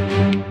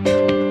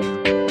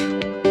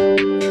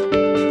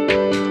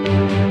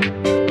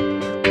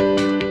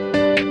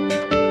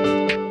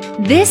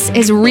This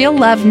is Real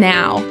Love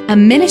Now, a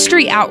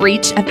ministry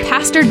outreach of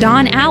Pastor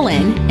Don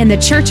Allen in the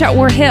church at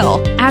War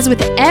Hill. As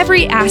with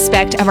every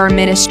aspect of our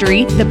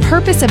ministry, the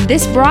purpose of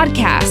this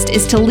broadcast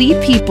is to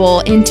lead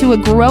people into a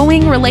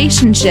growing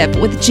relationship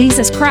with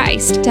Jesus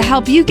Christ to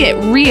help you get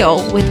real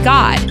with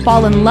God,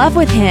 fall in love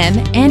with Him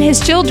and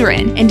His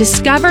children, and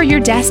discover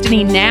your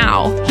destiny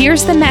now.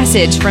 Here's the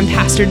message from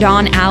Pastor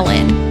Don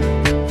Allen.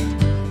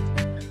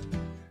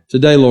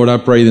 Today, Lord, I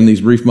pray in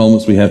these brief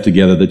moments we have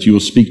together that you will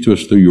speak to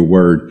us through your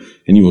word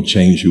and you will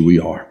change who we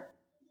are.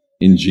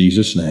 In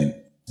Jesus' name,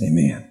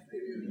 amen.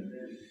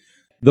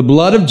 The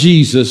blood of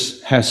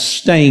Jesus has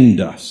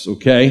stained us,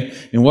 okay?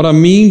 And what I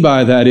mean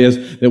by that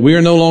is that we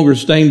are no longer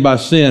stained by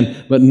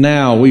sin, but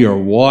now we are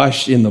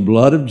washed in the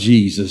blood of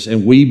Jesus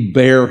and we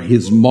bear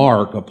His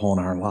mark upon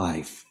our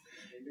life.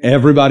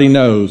 Everybody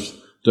knows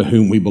to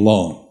whom we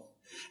belong.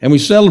 And we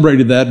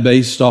celebrated that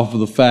based off of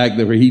the fact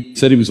that He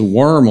said He was a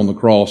worm on the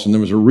cross, and there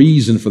was a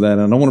reason for that.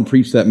 And I don't want to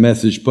preach that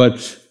message,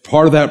 but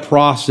part of that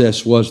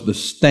process was the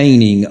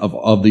staining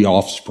of the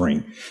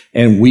offspring.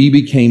 And we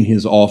became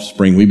His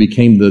offspring. We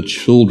became the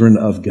children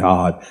of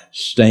God,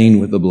 stained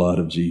with the blood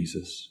of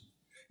Jesus.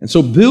 And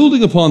so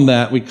building upon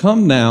that, we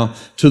come now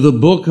to the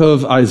book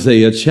of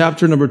Isaiah,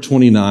 chapter number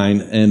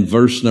 29 and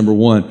verse number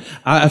 1.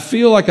 I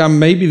feel like I'm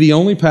maybe the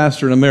only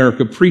pastor in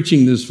America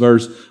preaching this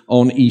verse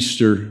on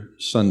Easter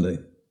Sunday.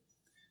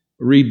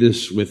 Read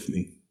this with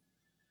me.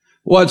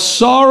 What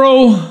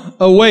sorrow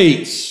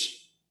awaits,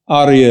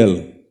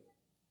 Ariel.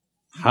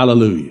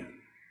 Hallelujah.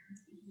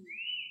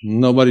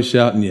 Nobody's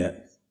shouting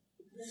yet.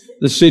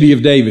 The city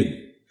of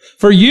David.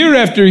 For year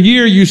after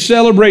year you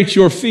celebrate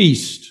your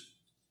feast.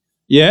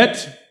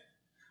 Yet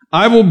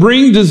I will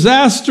bring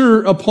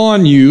disaster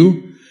upon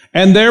you,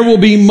 and there will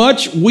be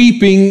much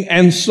weeping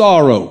and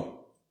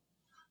sorrow.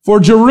 For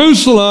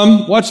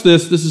Jerusalem, watch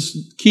this. This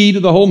is key to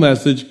the whole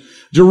message.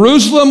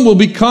 Jerusalem will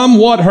become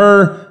what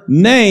her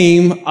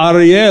name,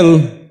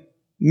 Ariel,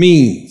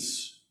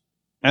 means.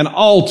 An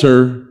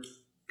altar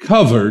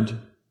covered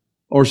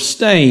or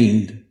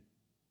stained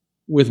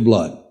with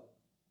blood.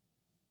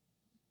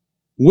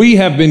 We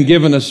have been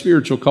given a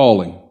spiritual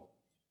calling.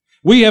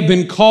 We have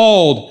been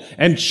called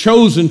and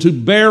chosen to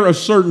bear a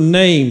certain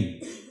name.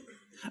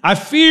 I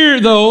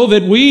fear, though,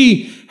 that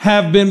we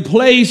have been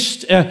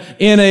placed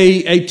in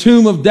a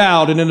tomb of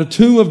doubt and in a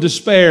tomb of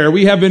despair.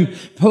 We have been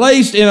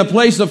placed in a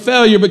place of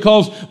failure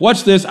because,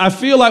 watch this, I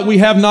feel like we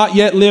have not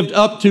yet lived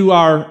up to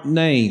our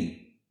name.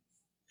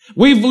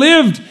 We've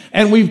lived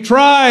and we've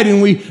tried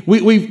and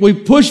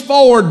we've pushed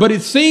forward, but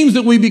it seems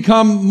that we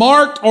become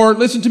marked, or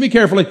listen to me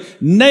carefully,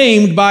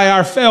 named by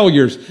our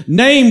failures,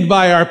 named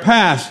by our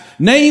past,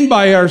 named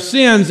by our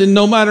sins. And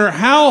no matter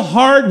how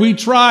hard we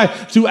try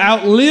to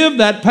outlive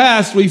that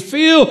past, we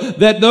feel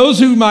that those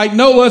who might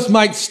know us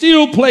might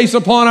still place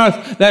upon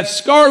us that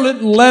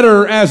scarlet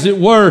letter, as it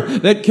were,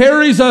 that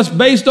carries us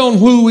based on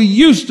who we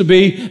used to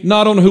be,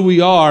 not on who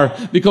we are,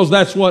 because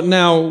that's what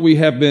now we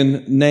have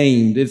been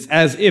named. It's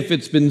as if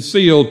it's been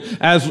sealed,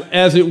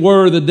 as it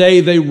were, the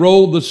day they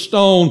rolled the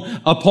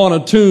stone upon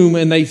a tomb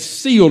and they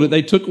sealed it.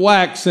 They took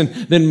wax and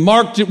then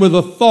marked it with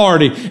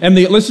authority. And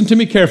listen to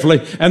me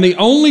carefully, and the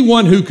only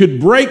one who could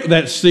break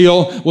that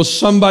seal was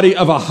somebody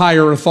of a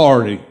higher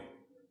authority.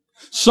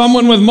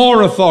 Someone with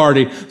more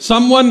authority.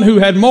 Someone who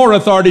had more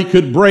authority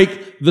could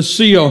break the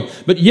seal.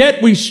 But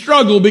yet we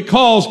struggle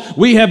because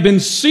we have been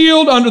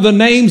sealed under the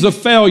names of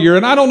failure.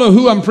 And I don't know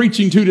who I'm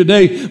preaching to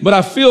today, but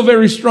I feel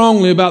very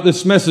strongly about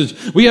this message.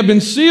 We have been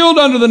sealed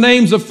under the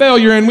names of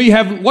failure, and we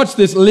have, watch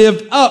this,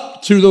 lived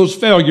up to those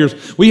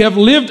failures. We have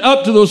lived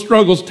up to those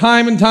struggles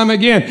time and time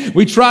again.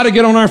 We try to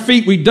get on our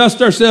feet, we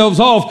dust ourselves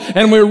off,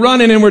 and we're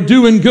running and we're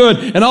doing good,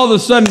 and all of a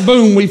sudden,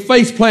 boom, we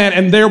face plant,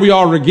 and there we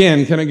are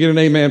again. Can I get an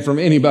amen from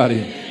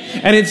anybody?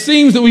 And it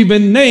seems that we've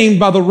been named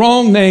by the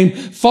wrong name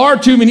far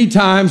too many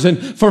times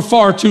and for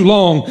far too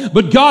long.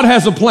 But God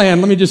has a plan.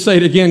 Let me just say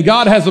it again.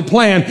 God has a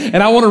plan.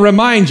 And I want to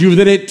remind you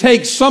that it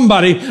takes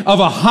somebody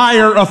of a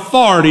higher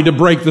authority to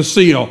break the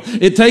seal.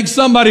 It takes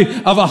somebody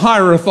of a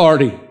higher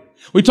authority.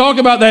 We talk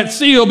about that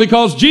seal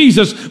because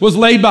Jesus was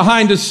laid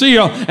behind a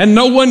seal, and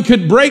no one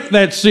could break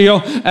that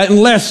seal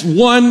unless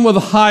one with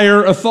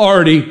higher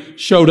authority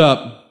showed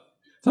up.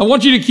 So I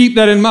want you to keep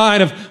that in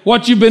mind of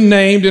what you've been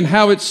named and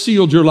how it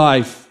sealed your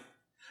life.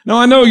 Now,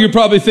 I know you're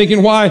probably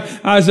thinking, why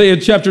Isaiah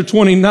chapter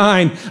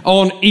 29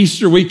 on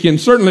Easter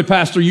weekend? Certainly,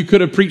 Pastor, you could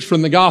have preached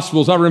from the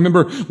Gospels. I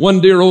remember one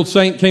dear old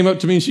saint came up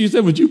to me and she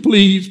said, would you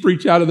please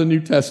preach out of the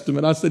New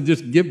Testament? I said,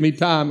 just give me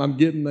time. I'm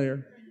getting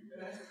there.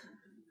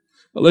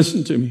 But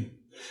listen to me.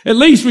 At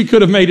least we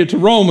could have made it to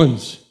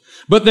Romans.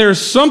 But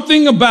there's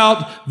something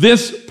about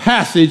this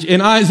passage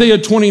in Isaiah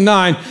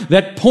 29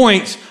 that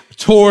points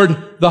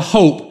toward the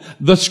hope.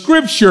 The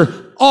Scripture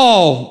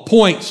all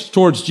points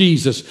towards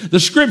Jesus.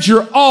 The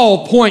Scripture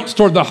all points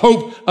toward the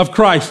hope of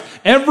Christ.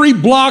 Every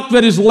block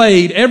that is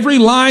laid, every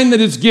line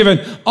that is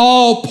given,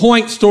 all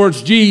points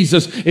towards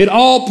Jesus. It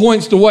all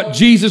points to what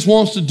Jesus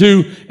wants to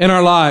do in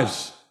our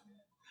lives.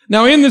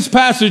 Now, in this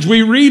passage,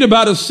 we read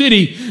about a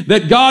city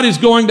that God is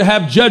going to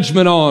have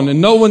judgment on, and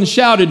no one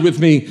shouted with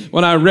me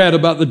when I read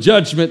about the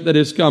judgment that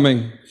is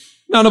coming.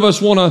 None of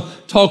us want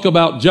to talk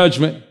about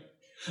judgment.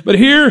 But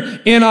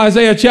here in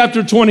Isaiah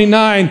chapter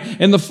 29,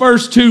 in the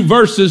first 2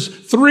 verses,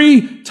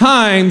 3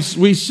 times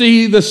we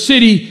see the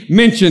city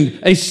mentioned,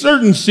 a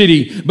certain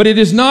city, but it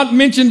is not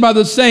mentioned by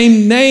the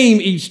same name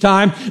each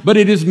time, but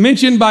it is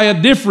mentioned by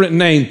a different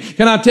name.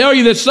 Can I tell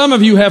you that some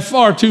of you have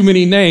far too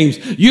many names?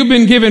 You've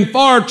been given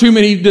far too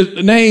many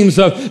names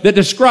that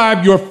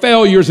describe your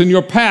failures and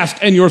your past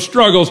and your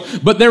struggles,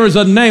 but there is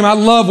a name. I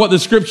love what the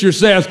scripture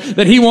says,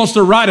 that he wants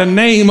to write a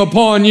name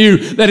upon you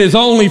that is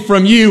only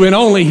from you and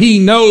only he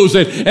knows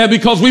it. And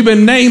because we've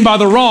been named by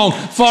the wrong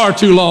far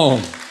too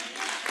long.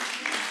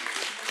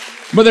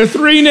 But there are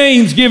 3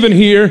 names given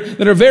here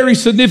that are very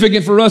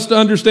significant for us to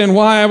understand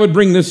why I would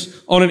bring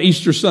this on an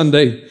Easter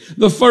Sunday.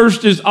 The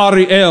first is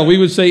Ariel. We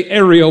would say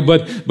Ariel,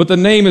 but the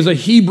name is a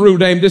Hebrew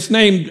name. This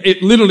name,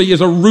 it literally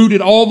is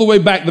rooted all the way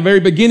back. The very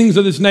beginnings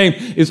of this name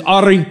is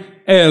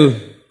Ariel.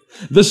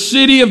 The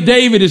city of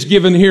David is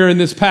given here in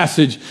this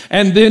passage,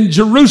 and then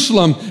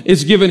Jerusalem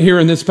is given here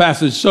in this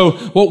passage. So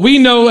what we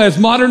know as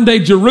modern day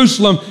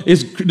Jerusalem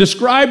is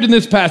described in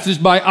this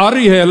passage by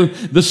Ariel,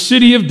 the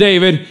city of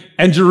David,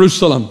 and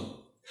Jerusalem.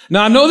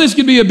 Now I know this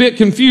can be a bit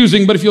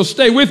confusing, but if you'll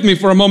stay with me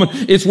for a moment,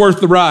 it's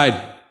worth the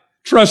ride.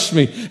 Trust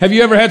me. Have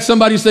you ever had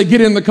somebody say, get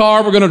in the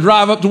car, we're going to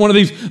drive up to one of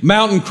these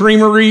mountain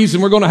creameries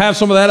and we're going to have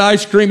some of that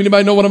ice cream?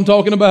 Anybody know what I'm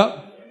talking about?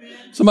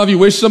 Some of you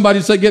wish somebody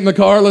said, get in the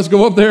car, let's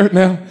go up there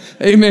now.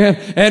 Amen.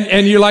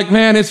 And you're like,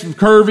 man, it's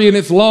curvy and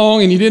it's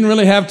long and you didn't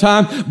really have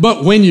time.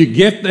 But when you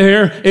get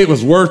there, it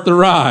was worth the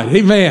ride.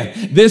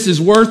 Amen. This is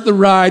worth the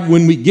ride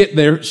when we get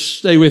there.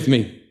 Stay with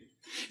me.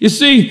 You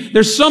see,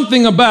 there's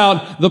something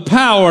about the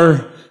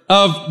power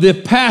of the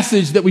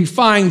passage that we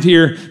find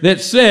here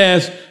that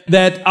says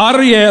that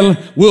Ariel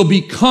will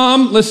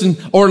become, listen,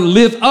 or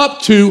live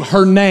up to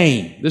her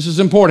name. This is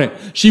important.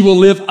 She will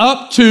live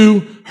up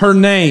to her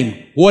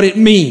name, what it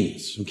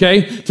means,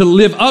 okay? To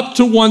live up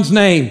to one's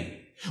name.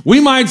 We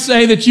might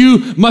say that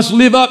you must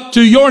live up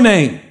to your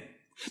name.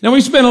 Now,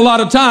 we spend a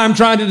lot of time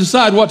trying to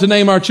decide what to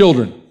name our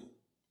children.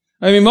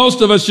 I mean, most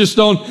of us just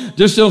don't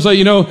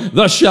say,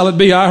 thus shall it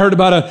be. I heard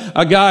about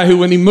a guy who,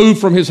 when he moved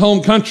from his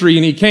home country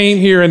and he came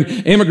here and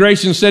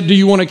immigration said, do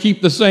you want to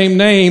keep the same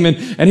name?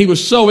 And he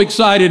was so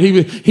excited.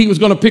 He was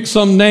going to pick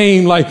some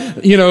name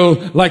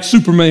like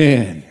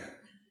Superman.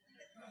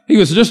 He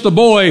was just a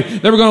boy.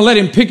 They were going to let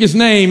him pick his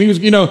name. He was,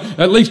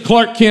 at least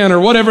Clark Kent or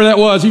whatever that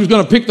was. He was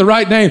going to pick the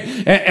right name.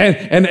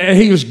 And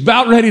he was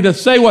about ready to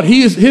say what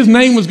his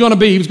name was going to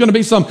be. He was going to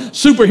be some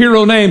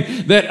superhero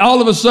name that all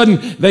of a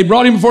sudden they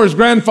brought him before his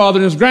grandfather,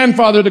 and his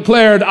grandfather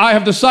declared, I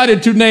have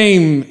decided to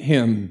name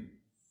him.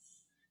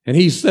 And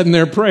he's sitting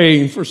there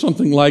praying for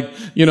something like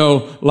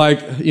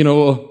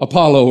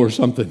Apollo or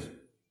something.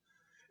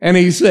 And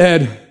he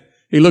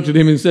looked at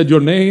him and said,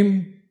 your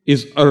name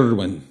is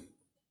Erwin.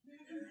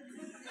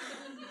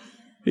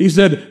 He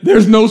said,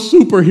 there's no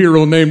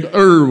superhero named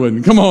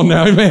Erwin. Come on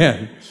now,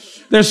 amen.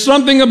 There's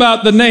something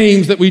about the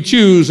names that we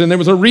choose, and there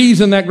was a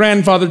reason that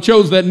grandfather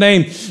chose that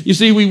name. You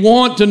see, we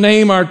want to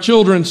name our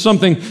children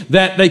something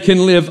that they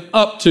can live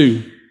up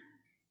to.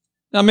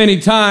 Now,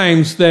 many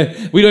times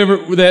that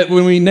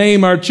when we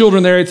name our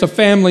children there, it's a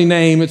family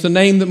name. It's a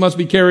name that must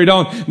be carried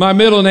on. My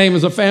middle name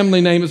is a family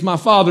name. It's my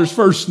father's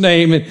first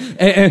name.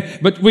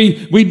 But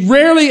we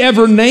rarely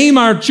ever name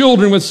our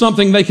children with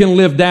something they can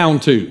live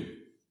down to.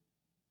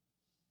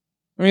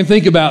 I mean,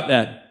 think about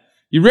that.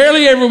 You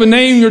rarely ever would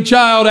name your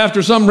child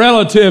after some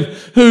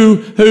relative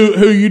who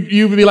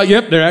you would be like,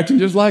 yep, they're acting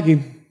just like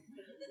him.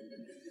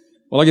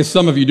 Well, I guess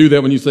some of you do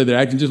that when you say they're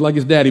acting just like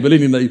his daddy, but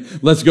anyway,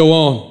 let's go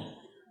on.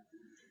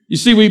 You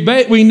see,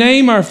 we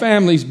name our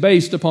families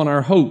based upon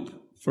our hope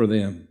for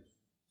them.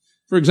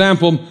 For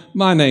example,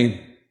 my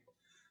name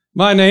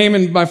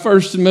and my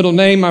first and middle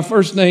name. My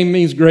first name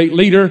means great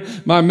leader.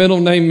 My middle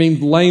name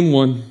means lame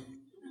one.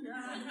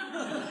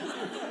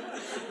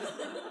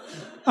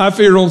 I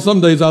fear on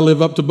some days I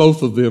live up to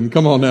both of them.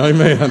 Come on now,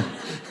 amen.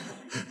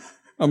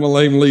 I'm a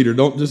lame leader.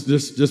 Don't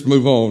just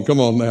move on. Come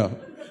on now.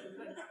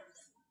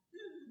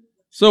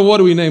 So what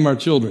do we name our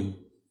children?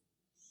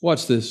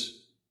 Watch this.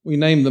 We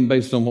name them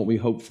based on what we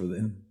hope for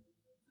them.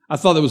 I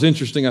thought that was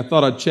interesting. I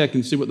thought I'd check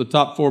and see what the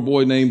top 4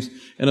 boy names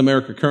in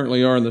America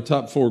currently are and the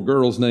top 4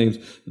 girls' names.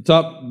 The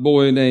top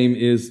boy name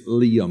is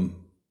Liam,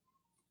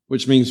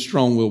 which means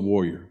strong-willed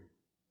warrior.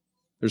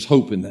 There's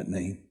hope in that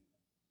name.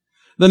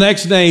 The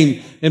next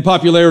name in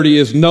popularity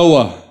is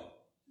Noah,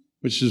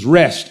 which is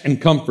rest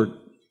and comfort.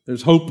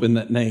 There's hope in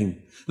that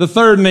name. The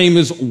third name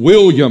is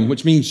William,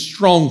 which means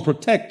strong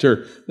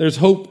protector. There's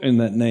hope in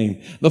that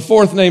name. The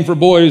fourth name for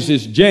boys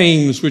is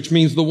James, which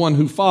means the one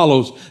who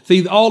follows.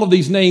 See, all of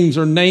these names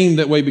are named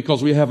that way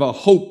because we have a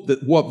hope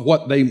that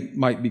what they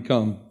might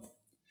become.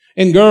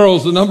 In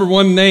girls, the number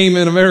 1 name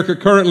in America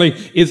currently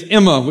is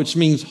Emma, which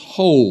means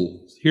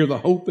whole. Hear the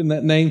hope in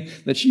that name,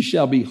 that she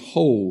shall be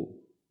whole.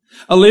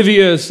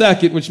 Olivia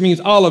Sackett, which means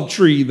olive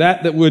tree,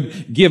 that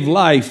would give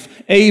life.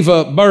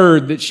 Ava,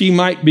 bird, that she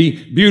might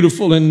be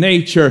beautiful in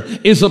nature.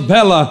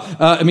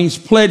 Isabella, it means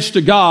pledge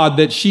to God,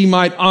 that she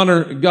might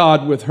honor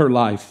God with her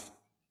life.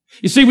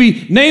 You see,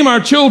 we name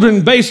our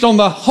children based on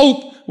the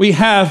hope we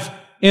have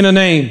in a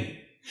name.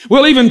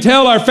 We'll even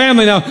tell our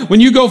family now, when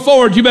you go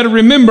forward, you better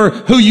remember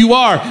who you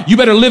are. You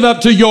better live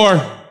up to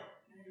your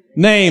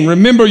name.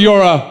 Remember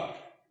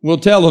we'll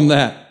tell them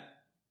that.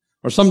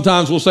 Or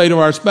sometimes we'll say to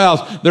our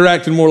spouse, they're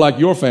acting more like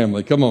your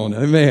family. Come on,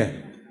 amen.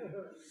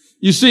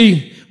 You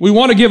see, we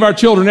want to give our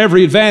children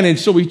every advantage,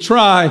 so we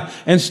try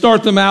and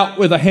start them out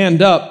with a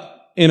hand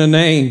up in a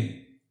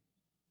name.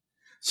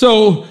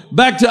 So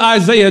back to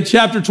Isaiah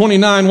chapter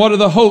 29. What are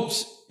the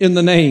hopes in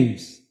the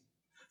names?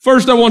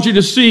 First, I want you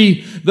to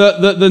see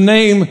the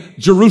name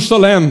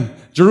Jerusalem.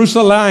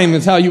 Jerusalem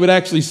is how you would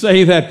actually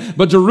say that.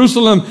 But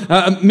Jerusalem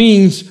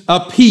means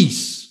a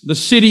peace, the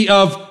city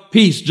of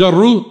peace.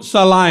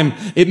 Jerusalem.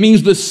 It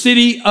means the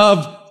city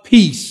of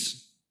peace.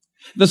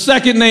 The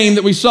second name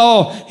that we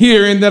saw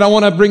here and that I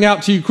want to bring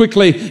out to you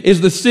quickly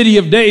is the city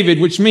of David,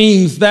 which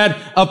means that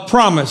of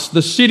promise,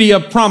 the city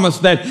of promise,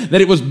 that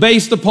it was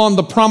based upon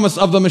the promise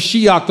of the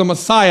Mashiach, the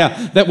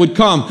Messiah that would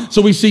come.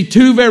 So we see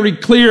two very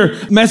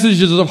clear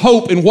messages of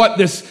hope in what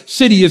this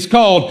city is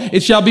called.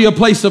 It shall be a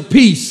place of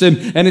peace,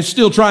 and it's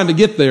still trying to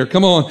get there.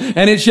 Come on.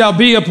 And it shall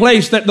be a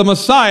place that the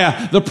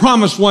Messiah, the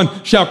promised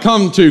one, shall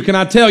come to. Can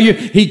I tell you,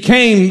 he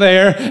came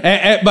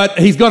there, but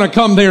he's going to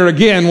come there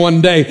again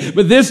one day.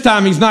 But this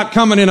time he's not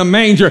coming in a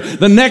manger.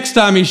 The next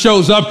time he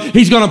shows up,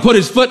 he's going to put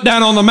his foot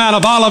down on the Mount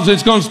of Olives.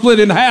 It's going to split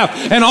in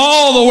half, and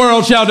all the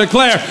world shall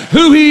declare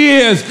who he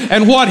is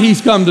and what he's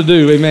come to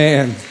do.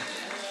 Amen.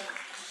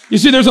 You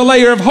see, there's a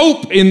layer of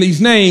hope in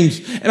these names.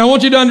 And I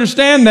want you to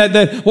understand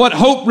that what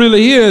hope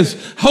really is.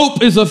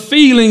 Hope is a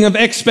feeling of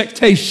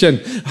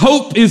expectation.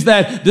 Hope is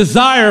that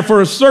desire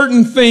for a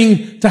certain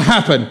thing to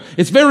happen.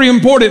 It's very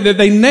important that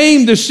they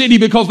named the city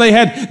because they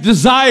had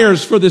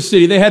desires for the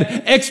city. They had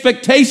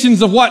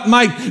expectations of what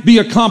might be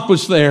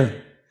accomplished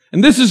there.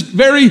 And this is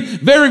very,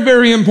 very,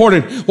 very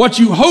important. What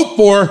you hope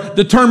for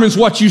determines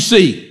what you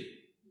see.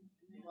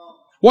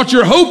 What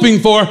you're hoping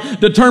for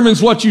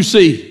determines what you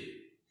see.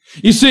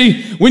 You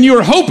see, when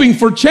you're hoping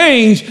for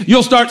change,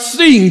 you'll start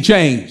seeing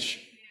change.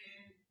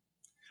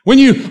 When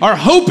you are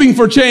hoping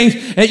for change,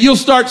 you'll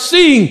start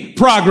seeing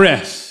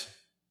progress.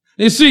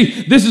 You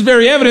see, this is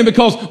very evident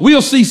because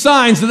we'll see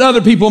signs that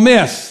other people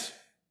miss.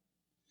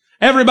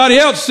 Everybody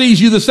else sees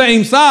you the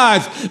same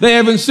size. They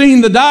haven't seen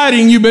the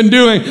dieting you've been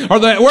doing or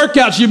the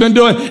workouts you've been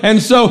doing.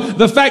 And so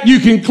the fact you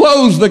can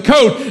close the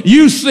coat,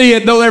 you see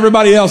it though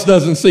everybody else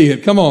doesn't see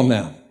it. Come on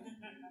now.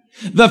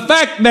 The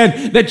fact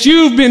that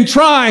you've been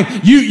trying,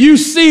 you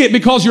see it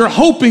because you're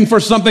hoping for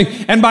something.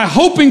 And by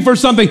hoping for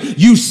something,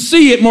 you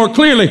see it more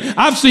clearly.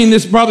 I've seen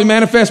this probably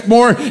manifest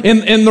more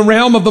in the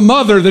realm of the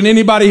mother than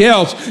anybody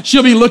else.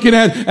 She'll be looking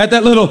at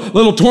that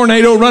little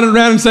tornado running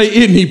around and say,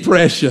 isn't he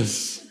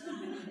precious?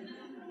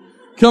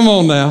 Come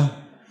on now.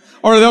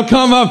 Or they'll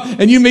come up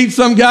and you meet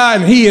some guy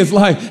and he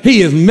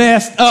is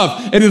messed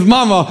up. And his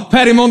mama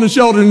pat him on the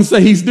shoulder and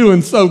say, he's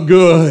doing so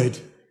good.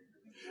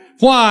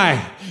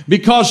 Why?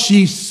 Because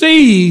she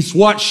sees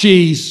what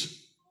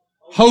she's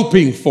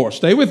hoping for.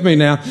 Stay with me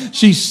now.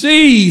 She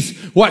sees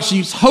what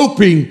she's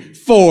hoping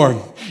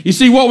for. You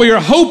see, what we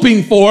are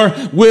hoping for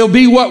will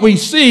be what we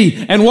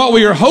see, and what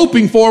we are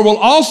hoping for will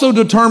also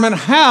determine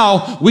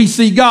how we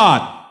see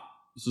God.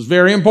 This is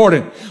very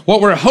important.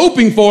 What we're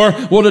hoping for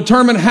will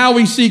determine how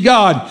we see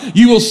God.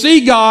 You will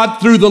see God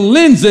through the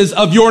lenses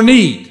of your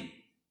need.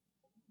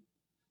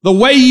 The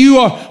way you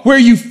are, where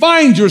you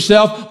find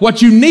yourself,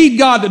 what you need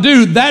God to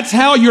do, that's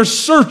how you're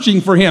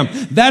searching for Him.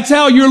 That's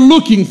how you're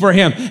looking for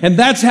Him. And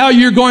that's how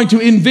you're going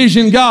to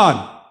envision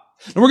God.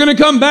 And we're going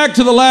to come back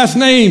to the last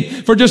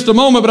name for just a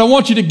moment, but I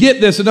want you to get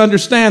this and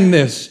understand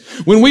this.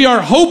 When we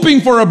are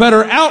hoping for a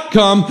better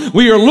outcome,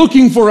 we are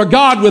looking for a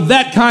God with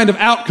that kind of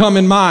outcome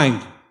in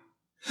mind.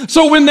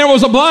 So when there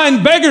was a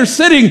blind beggar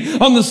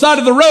sitting on the side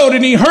of the road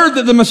and he heard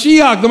that the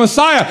Mashiach, the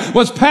Messiah,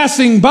 was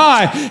passing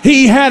by,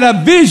 he had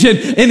a vision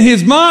in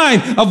his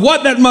mind of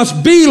what that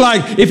must be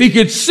like if he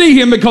could see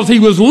him, because he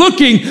was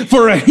looking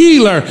for a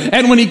healer.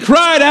 And when he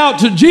cried out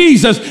to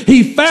Jesus,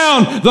 he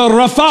found the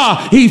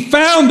Rapha. He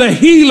found the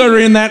healer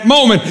in that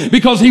moment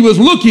because he was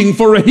looking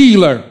for a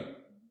healer.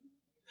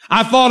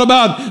 I thought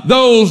about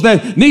those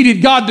that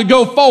needed God to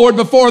go forward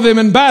before them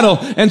in battle.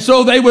 And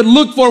so they would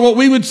look for what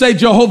we would say,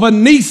 Jehovah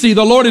Nisi,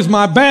 the Lord is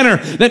my banner.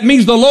 That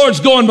means the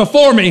Lord's going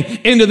before me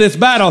into this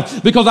battle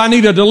because I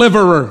need a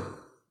deliverer.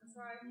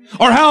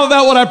 Or how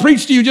about what I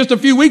preached to you just a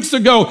few weeks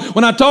ago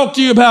when I talked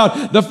to you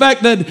about the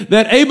fact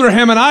that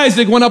Abraham and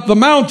Isaac went up the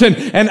mountain,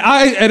 and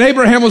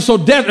Abraham was so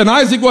and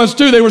Isaac was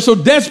too. They were so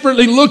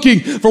desperately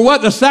looking for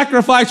what the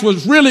sacrifice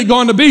was really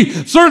going to be.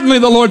 Certainly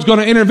the Lord's going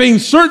to intervene.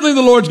 Certainly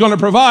the Lord's going to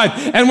provide.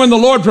 And when the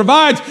Lord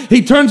provides,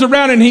 He turns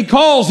around and He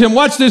calls him,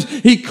 watch this,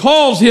 He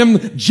calls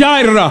him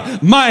Jireh,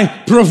 my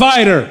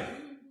provider.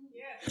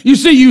 You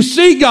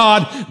see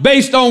God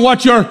based on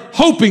what you're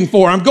hoping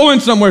for. I'm going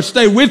somewhere.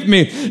 Stay with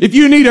me. If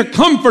you need a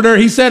comforter,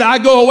 he said, I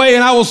go away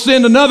and I will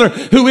send another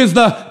who is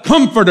the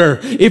comforter.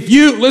 If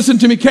you, listen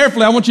to me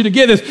carefully, I want you to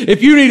get this.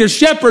 If you need a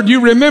shepherd, you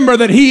remember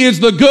that he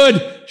is the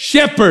good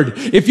shepherd.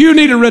 If you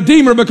need a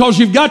redeemer because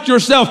you've got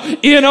yourself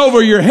in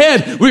over your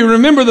head, we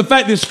remember the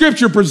fact that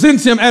Scripture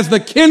presents him as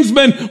the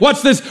kinsman.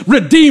 What's this?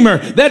 Redeemer.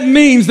 That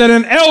means that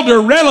an elder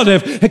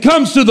relative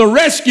comes to the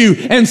rescue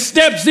and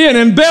steps in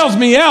and bails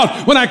me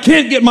out when I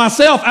can't get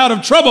myself out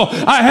of trouble.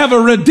 I have a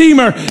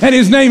redeemer and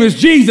his name is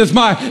Jesus,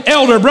 my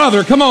elder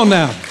brother. Come on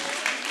now.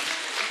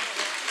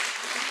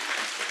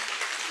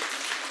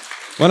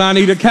 When I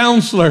need a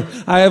counselor,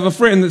 I have a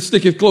friend that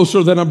sticketh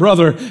closer than a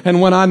brother.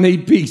 And when I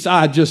need peace,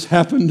 I just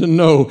happen to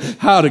know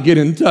how to get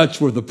in touch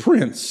with the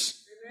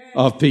Prince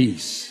of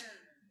Peace.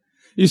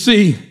 You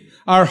see,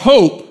 our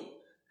hope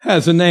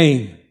has a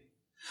name.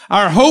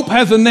 Our hope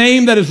has a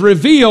name that is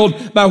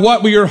revealed by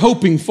what we are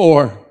hoping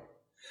for.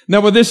 Now,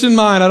 with this in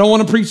mind, I don't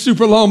want to preach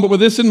super long, but with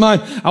this in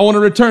mind, I want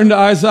to return to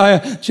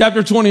Isaiah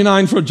chapter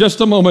 29 for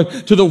just a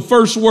moment, to the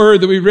first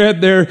word that we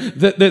read there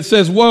that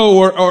says,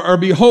 woe or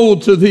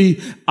behold to thee,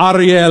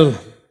 Ariel.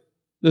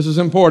 This is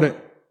important.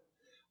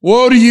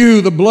 Woe to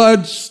you, the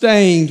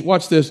blood-stained,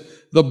 watch this,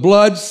 the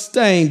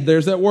blood-stained,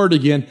 there's that word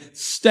again,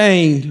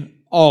 stained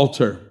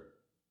altar.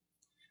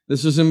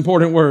 This is an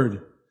important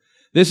word.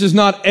 This is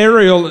not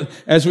Ariel,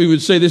 as we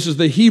would say. This is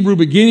the Hebrew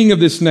beginning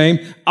of this name,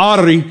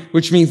 Ari,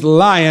 which means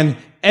lion,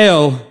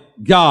 El,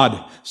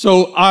 God.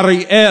 So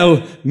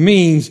Ariel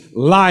means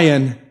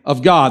lion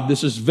of God.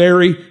 This is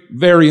very,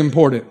 very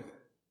important.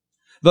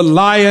 The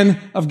Lion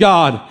of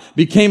God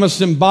became a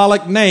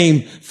symbolic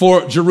name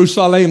for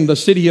Jerusalem. The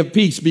city of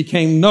peace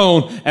became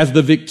known as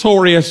the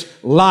victorious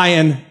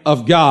Lion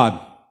of God.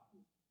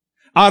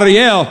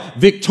 Ariel,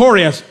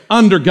 victorious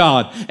under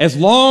God. As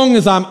long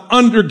as I'm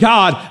under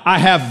God, I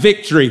have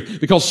victory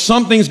because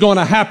something's going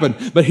to happen.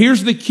 But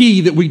here's the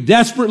key that we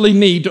desperately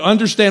need to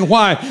understand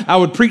why I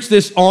would preach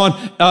this on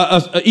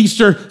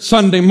Easter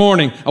Sunday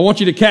morning. I want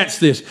you to catch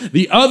this.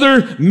 The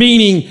other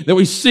meaning that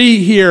we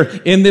see here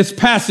in this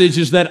passage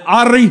is that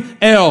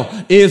Ariel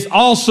is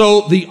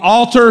also the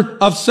altar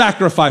of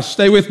sacrifice.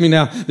 Stay with me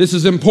now. This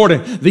is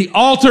important. The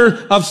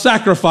altar of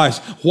sacrifice.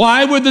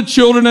 Why would the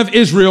children of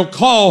Israel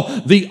call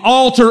the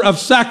altar of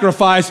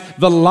sacrifice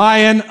the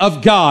Lion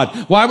of God?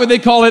 Why would they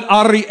call it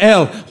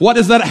Ariel? What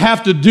does that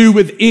have to do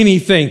with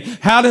anything?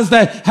 How does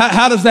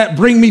that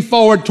bring me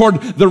forward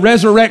toward the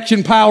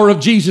resurrection power of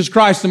Jesus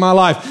Christ in my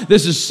life?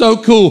 This is so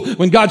cool.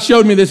 When God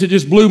showed me this, it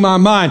just blew my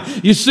mind.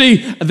 You see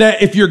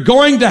that if you're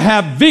going to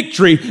have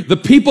victory, the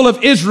people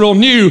of Israel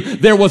knew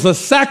there was a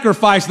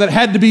sacrifice that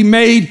had to be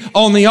made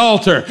on the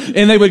altar.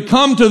 And they would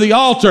come to the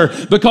altar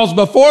because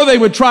before they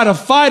would try to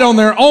fight on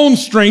their own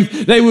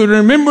strength, they would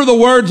remember the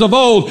words of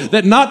old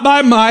that not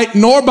by might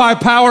nor by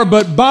power,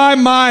 but by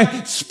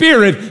my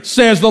Spirit,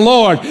 says the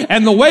Lord.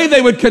 And the way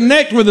they would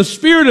connect with the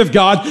Spirit of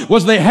God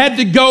was they had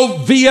to go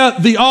via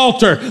the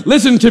altar.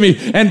 Listen to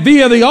me. And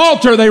via the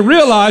altar, they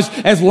realized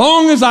as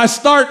long as I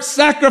start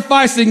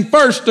sacrificing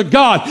first to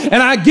God and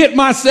I get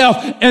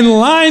myself in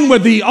line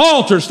with the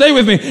altar, stay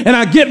with me, and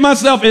I get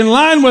myself in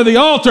line with the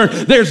altar,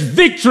 there's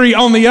victory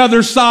on the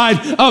other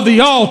side of the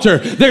altar.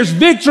 There's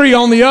victory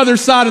on the other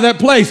side of that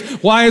place.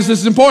 Why is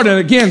this important?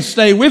 Again,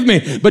 stay with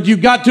me. But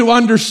you've got to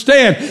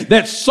understand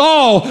that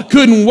Saul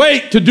couldn't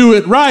wait to do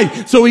it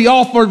right, so he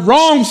offered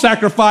wrong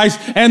sacrifice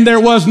and there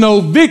was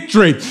no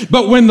victory.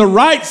 But when the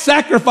right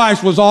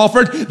sacrifice was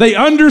offered, they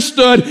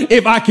understood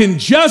if I can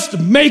just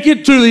make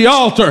it to the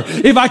altar,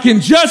 if I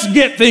can just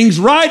get things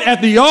right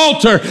at the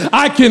altar,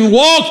 I can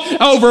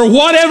walk over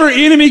whatever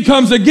enemy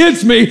comes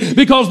against me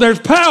because there's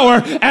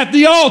power at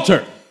the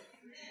altar.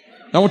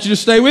 I want you to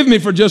stay with me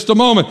for just a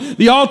moment.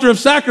 The altar of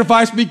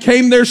sacrifice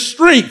became their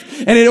strength,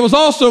 and it was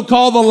also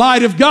called the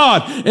light of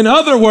God. In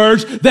other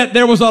words, that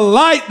there was a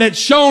light that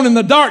shone in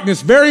the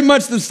darkness. Very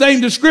much the same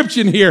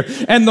description here.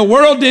 And the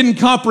world didn't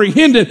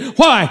comprehend it.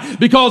 Why?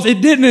 Because it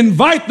didn't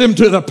invite them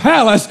to the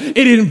palace.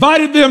 It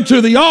invited them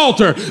to the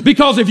altar.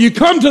 Because if you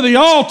come to the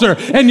altar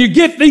and you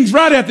get things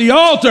right at the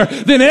altar,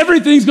 then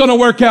everything's going to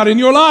work out in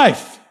your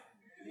life.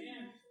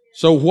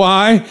 So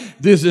why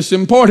is this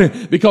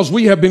important? Because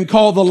we have been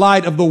called the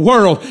light of the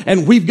world,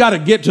 and we've got to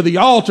get to the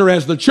altar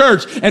as the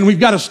church, and we've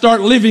got to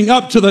start living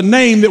up to the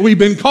name that we've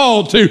been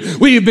called to.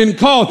 We have been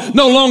called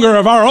no longer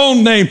of our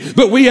own name,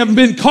 but we have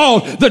been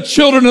called the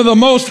children of the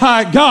Most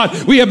High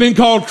God. We have been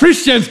called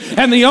Christians,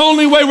 and the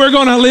only way we're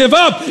going to live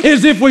up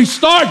is if we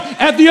start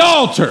at the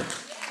altar.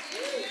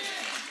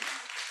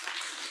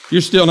 You're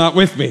still not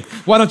with me.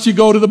 Why don't you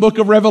go to the book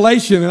of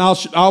Revelation, and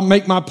I'll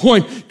make my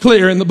point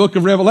clear in the book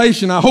of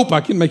Revelation. I hope I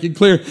can make it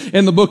clear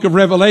in the book of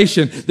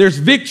Revelation. There's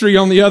victory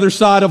on the other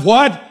side of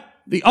what?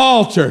 The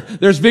altar.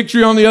 There's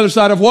victory on the other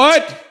side of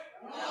what?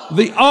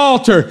 the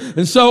altar.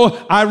 And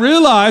so I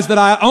realize that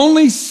I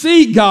only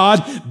see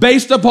God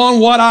based upon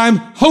what I'm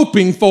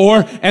hoping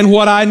for and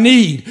what I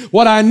need.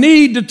 What I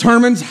need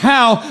determines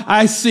how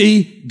I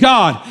see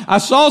God. I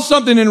saw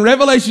something in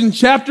Revelation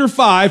chapter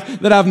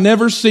 5 that I've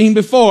never seen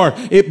before.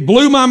 It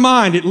blew my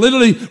mind. It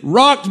literally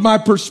rocked my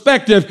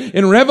perspective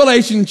in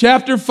Revelation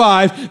chapter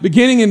 5,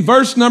 beginning in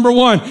verse number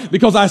 1,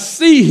 because I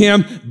see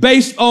him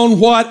based on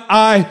what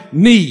I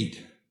need.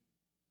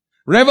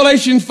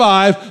 Revelation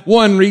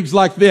 5:1 reads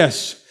like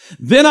this.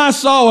 Then I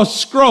saw a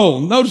scroll.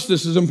 Notice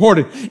this is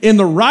important. In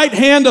the right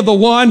hand of the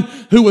one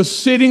who was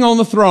sitting on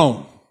the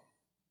throne.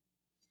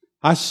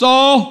 I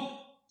saw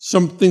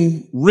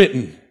something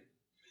written,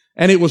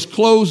 and it was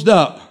closed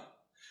up.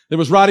 There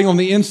was writing on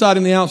the inside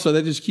and the outside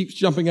that just keeps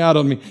jumping out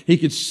on me. He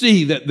could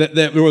see that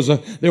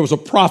there was a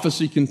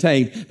prophecy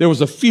contained. There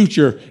was a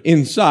future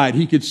inside.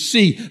 He could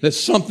see that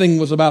something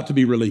was about to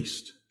be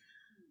released.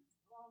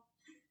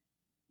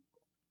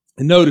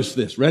 And notice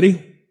this.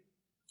 Ready?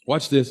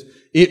 Watch this.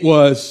 It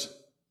was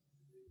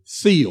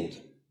sealed.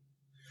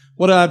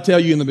 What did I tell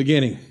you in the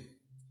beginning?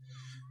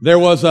 There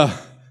was a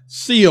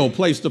seal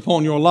placed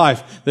upon your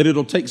life that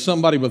it'll take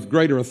somebody with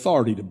greater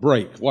authority to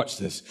break. Watch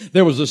this.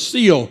 There was a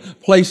seal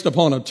placed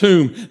upon a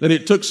tomb that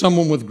it took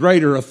someone with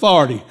greater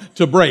authority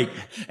to break.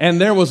 And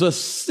there was a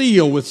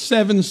seal with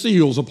 7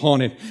 seals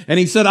upon it. And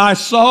he said, I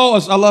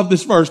love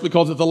this verse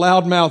because it's a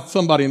loudmouth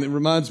somebody, and it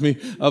reminds me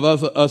of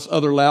us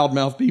other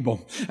loudmouth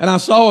people. And I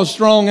saw a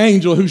strong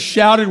angel who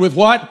shouted with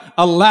what?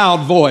 A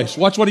loud voice.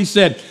 Watch what he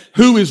said.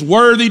 Who is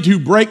worthy to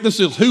break the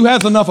seals? Who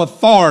has enough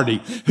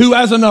authority? Who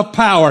has enough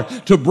power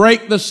to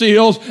break the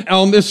seals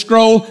on this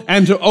scroll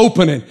and to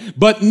open it?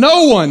 But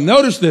no one,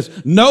 notice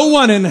this, no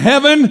one in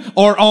heaven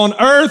or on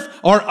earth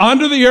or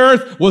under the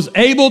earth was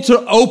able to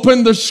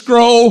open the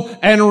scroll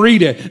and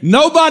read it.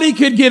 Nobody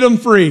could get them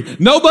free.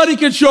 Nobody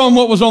could show them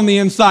what was on the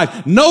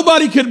inside.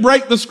 Nobody could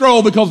break the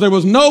scroll because there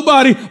was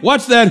nobody,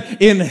 watch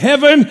that, in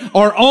heaven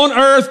or on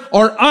earth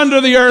or under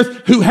the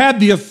earth who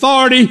had the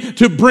authority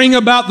to bring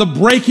about the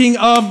breaking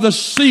of the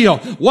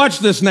seal. Watch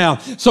this now.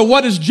 So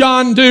what does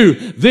John do?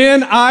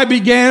 Then I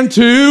began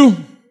to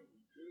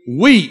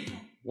weep.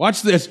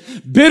 Watch this.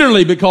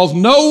 Bitterly, because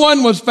no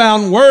one was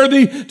found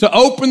worthy to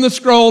open the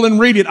scroll and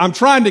read it. I'm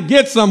trying to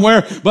get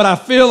somewhere, but I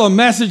feel a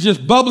message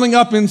just bubbling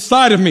up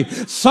inside of me.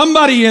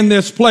 Somebody in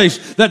this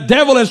place, the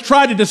devil has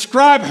tried to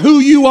describe who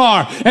you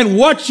are and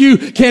what you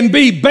can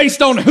be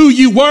based on who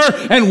you were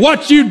and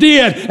what you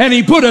did. And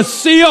he put a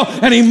seal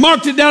and he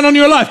marked it down on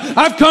your life.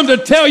 I've come to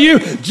tell you,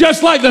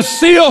 just like the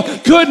seal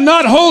could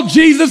not hold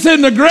Jesus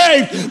in the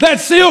grave, that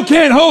seal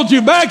can't hold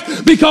you back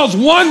because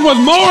one with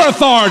more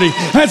authority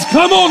has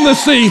come on the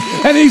scene.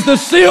 And he's the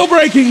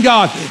seal-breaking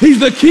God. He's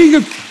the King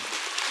of...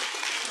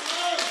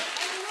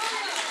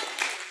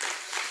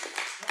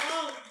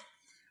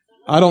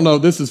 I don't know.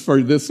 This is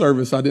for this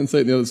service. I didn't say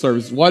it in the other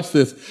service. Watch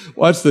this.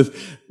 Watch this.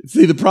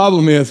 See, the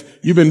problem is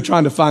you've been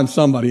trying to find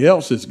somebody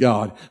else's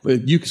God,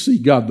 but you can see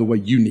God the way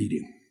you need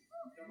him.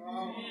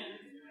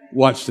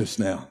 Watch this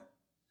now.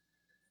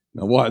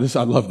 Now, watch this.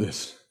 I love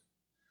this.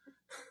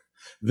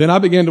 Then I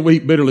began to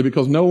weep bitterly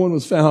because no one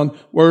was found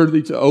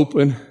worthy to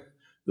open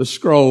the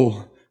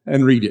scroll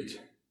and read it.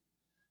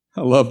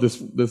 I love this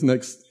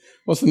next,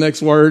 what's the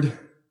next word?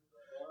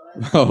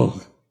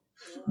 Oh,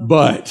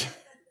 but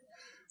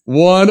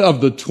one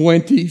of the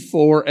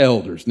 24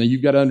 elders. Now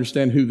you've got to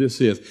understand who this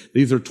is.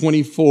 These are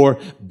 24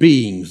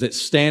 beings that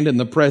stand in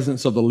the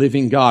presence of the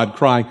living God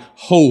crying,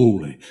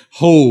 holy,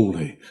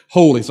 holy,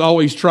 holy. It's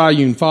always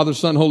triune, Father,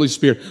 Son, Holy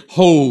Spirit.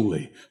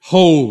 Holy,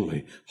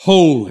 holy,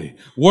 holy,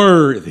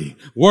 worthy,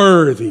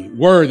 worthy,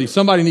 worthy.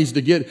 Somebody needs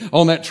to get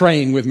on that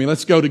train with me.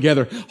 Let's go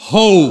together.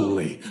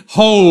 Holy,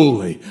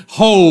 holy,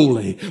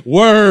 holy,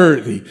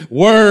 worthy,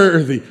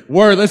 worthy,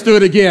 worthy. Let's do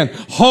it again.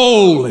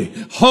 Holy,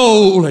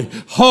 holy,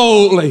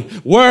 holy,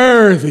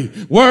 worthy,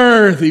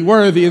 worthy,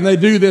 worthy. And they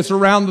do this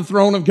around the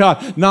throne of God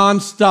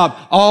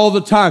nonstop all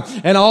the time.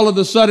 And all of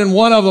a sudden,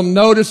 one of them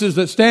notices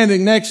that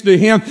standing next to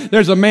him,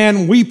 there's a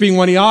man weeping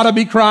when he ought to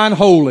be crying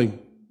holy.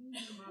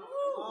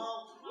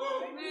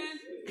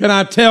 Can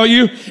I tell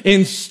you,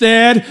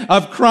 instead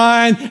of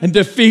crying and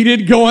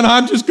defeated, going,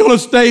 I'm just going to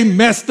stay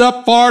messed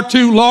up far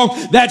too long,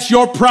 that's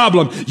your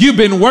problem. You've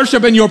been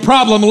worshiping your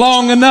problem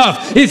long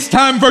enough. It's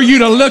time for you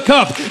to look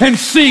up and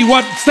see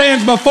what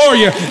stands before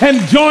you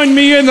and join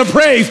me in the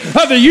praise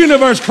of the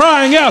universe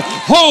crying out,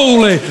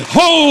 holy,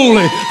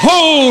 holy,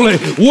 holy,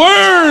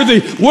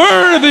 worthy,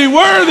 worthy,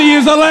 worthy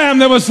is the Lamb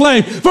that was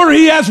slain. For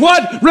he has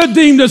what?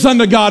 Redeemed us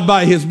unto God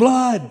by his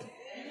blood.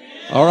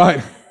 All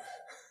right.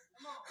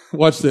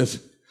 Watch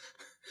this.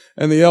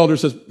 And the elder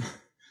says,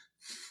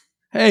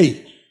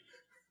 hey,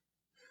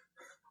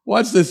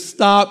 watch this.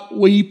 Stop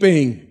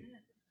weeping.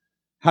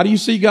 How do you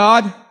see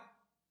God?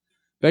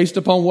 Based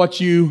upon what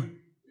you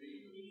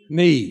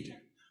need,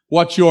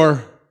 what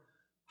you're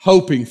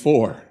hoping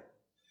for.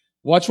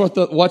 Watch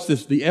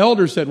this. The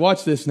elder said,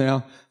 watch this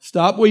now.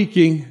 Stop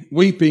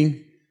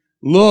weeping.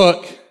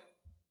 Look,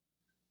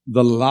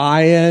 the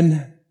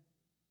lion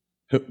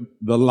of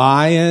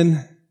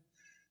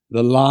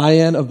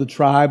the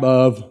tribe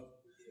of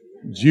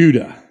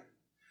Judah,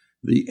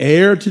 the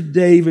heir to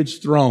David's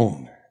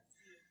throne.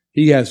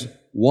 He has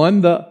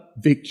won the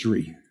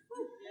victory.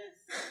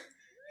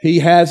 He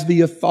has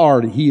the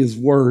authority. He is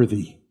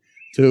worthy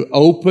to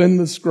open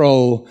the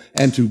scroll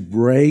and to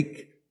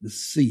break the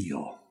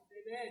seal.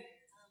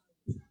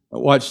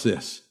 But watch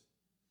this.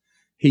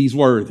 He's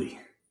worthy.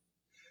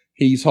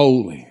 He's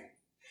holy.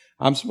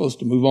 I'm supposed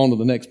to move on to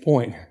the next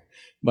point,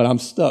 but I'm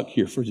stuck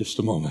here for just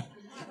a moment.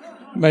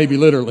 Maybe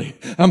literally.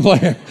 I'm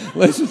playing.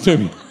 Listen to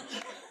me.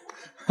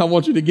 I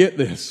want you to get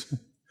this.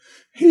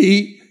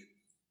 He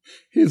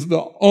is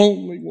the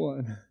only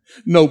one.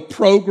 No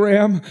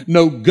program,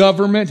 no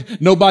government,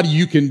 nobody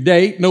you can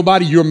date,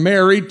 nobody you're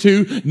married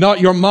to,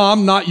 not your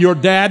mom, not your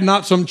dad,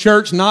 not some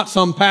church, not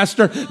some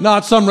pastor,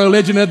 not some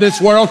religion of this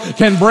world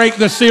can break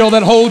the seal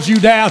that holds you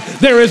down.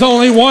 There is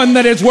only one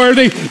that is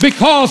worthy,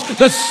 because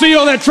the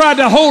seal that tried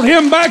to hold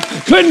him back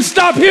couldn't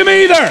stop him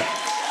either.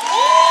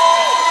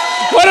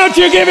 Why don't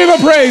you give him a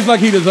praise like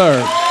he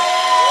deserves?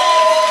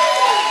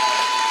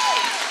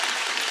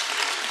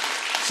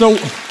 So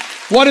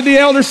what did the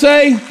elder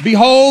say?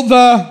 Behold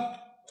the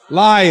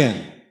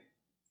lion.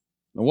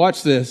 Now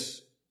watch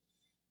this.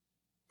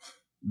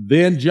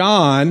 Then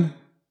John,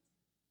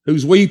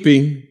 who's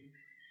weeping,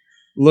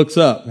 looks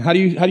up. How do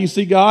you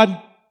see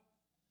God?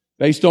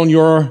 Based on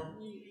your...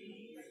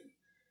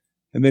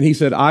 And then he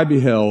said, I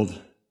beheld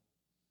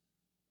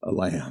a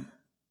lamb.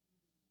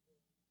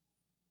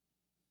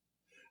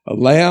 A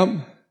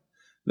lamb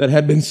that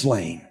had been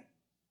slain.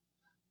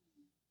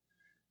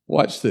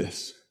 Watch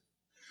this.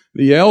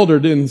 The elder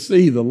didn't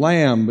see the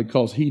lamb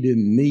because he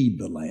didn't need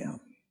the lamb.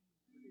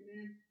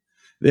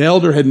 The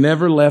elder had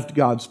never left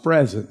God's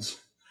presence.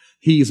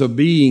 He's a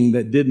being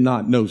that did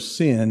not know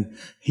sin.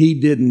 He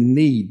didn't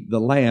need the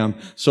lamb.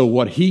 So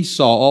what he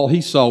saw, all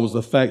he saw was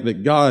the fact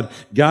that God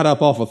got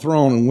up off a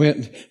throne and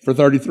went for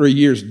 33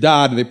 years,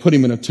 died, and they put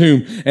him in a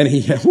tomb, and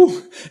he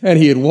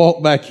had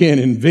walked back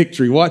in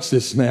victory. Watch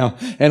this now.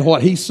 And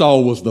what he saw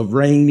was the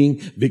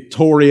reigning,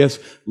 victorious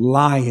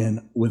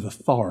lion with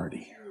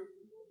authority.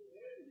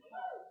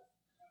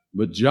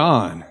 But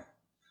John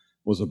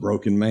was a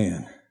broken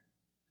man,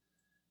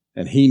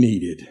 and he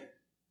needed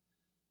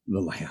the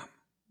lamb.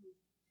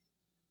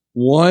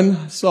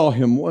 One saw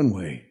him one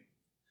way,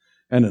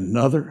 and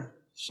another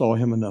saw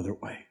him another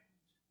way.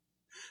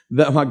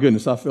 My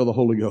goodness, I feel the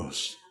Holy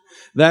Ghost.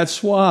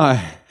 That's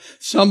why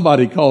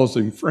somebody calls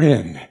him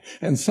friend,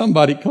 and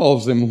somebody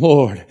calls him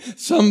Lord.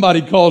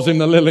 Somebody calls him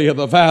the lily of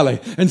the valley,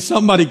 and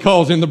somebody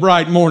calls him the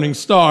bright morning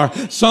star.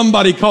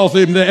 Somebody calls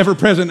him the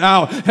ever-present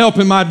help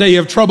in my day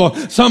of trouble.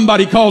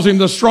 Somebody calls him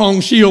the strong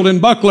shield and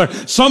buckler.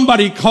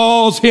 Somebody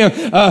calls him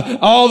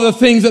all the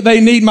things that they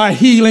need, my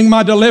healing,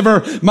 my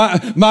deliver,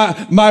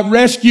 my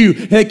rescue.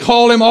 They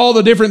call him all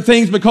the different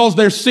things because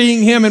they're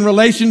seeing him in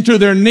relation to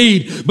their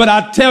need. But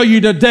I tell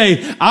you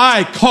today,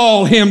 I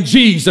call him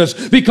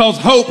Jesus, because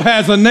hope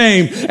has a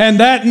name, and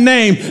that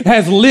name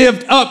has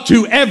lived up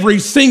to every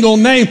single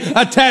name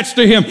attached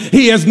to him.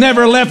 He has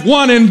never left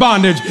one in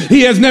bondage.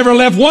 He has never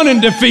left one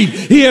in defeat.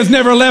 He has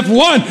never left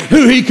one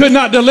who he could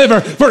not deliver,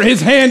 for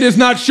his hand is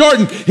not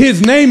shortened.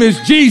 His name is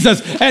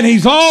Jesus, and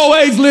he's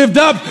always lived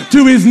up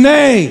to his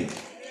name.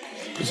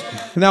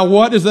 Now,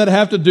 what does that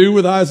have to do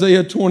with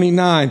Isaiah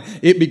 29?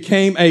 It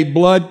became a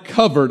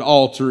blood-covered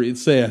altar, it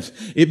says.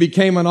 It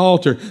became an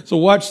altar. So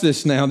watch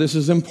this now. This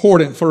is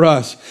important for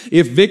us.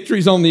 If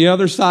victory's on the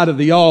other side of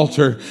the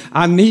altar,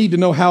 I need to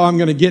know how I'm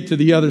going to get to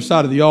the other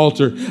side of the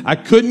altar. I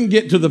couldn't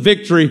get to the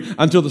victory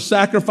until the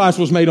sacrifice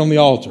was made on the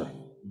altar.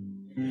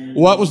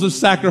 What was the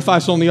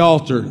sacrifice on the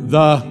altar?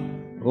 The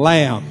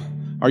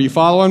lamb. Are you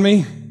following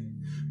me?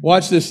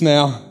 Watch this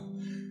now.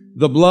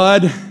 The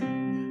blood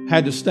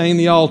had to stain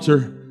the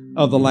altar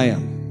of the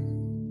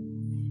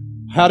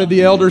lamb. How did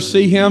the elders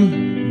see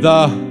him?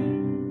 The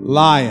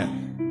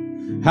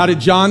lion. How did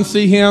John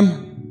see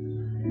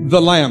him? The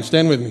lamb.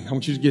 Stand with me. I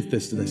want you to get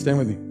this today. Stand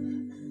with me.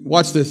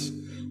 Watch this.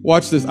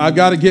 Watch this. I've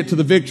got to get to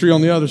the victory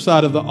on the other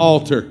side of the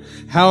altar.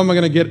 How am I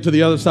going to get to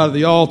the other side of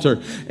the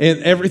altar?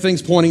 And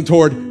everything's pointing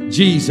toward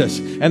Jesus.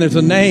 And there's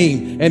a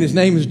name, and his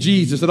name is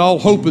Jesus that all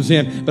hope is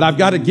in. But I've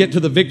got to get to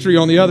the victory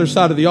on the other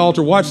side of the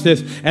altar. Watch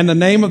this. And the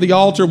name of the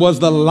altar was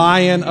the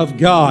Lion of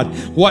God.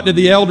 What did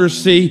the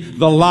elders see?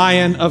 The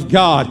Lion of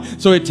God.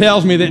 So it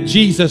tells me that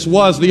Jesus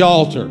was the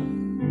altar.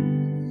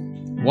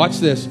 Watch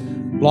this.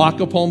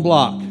 Block upon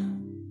block.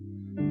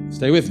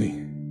 Stay with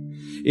me.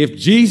 If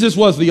Jesus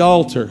was the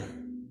altar,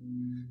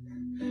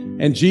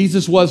 and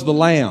Jesus was the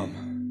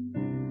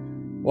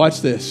lamb.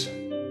 Watch this.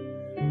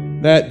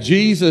 That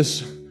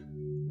Jesus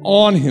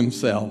on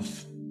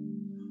himself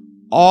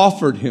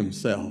offered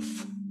himself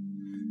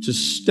to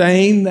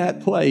stain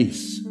that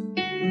place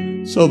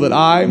so that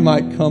I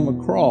might come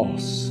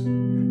across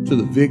to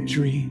the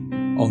victory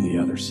on the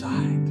other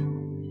side.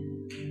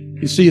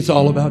 You see, it's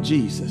all about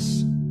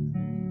Jesus.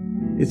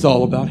 It's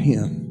all about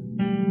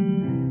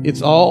him.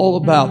 It's all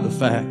about the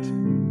fact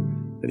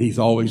that he's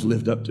always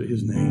lived up to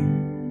his name.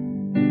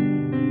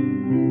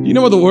 You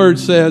know what the word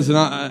says, and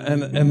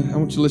I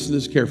want you to listen to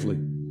this carefully.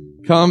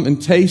 Come and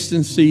taste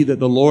and see that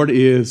the Lord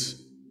is.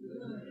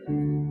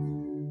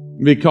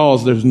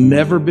 because there's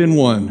never been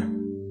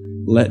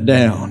one let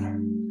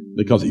down,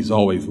 because he's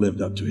always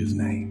lived up to his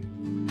name.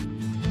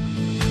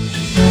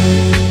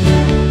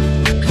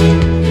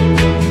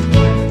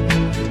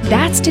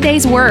 That's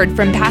today's word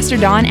from Pastor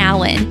Don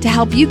Allen to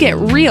help you get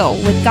real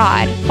with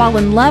God, fall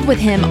in love with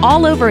Him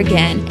all over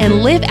again,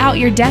 and live out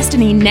your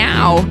destiny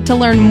now. To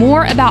learn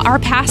more about our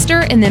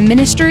pastor and the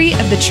ministry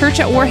of the Church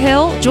at War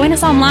Hill, join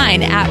us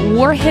online at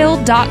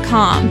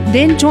warhill.com.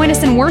 Then join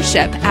us in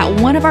worship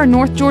at one of our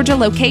North Georgia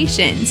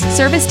locations.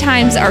 Service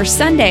times are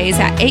Sundays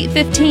at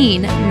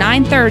 8:15,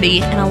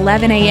 9:30, and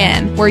 11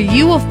 a.m., where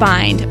you will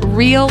find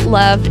real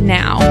love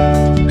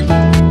now.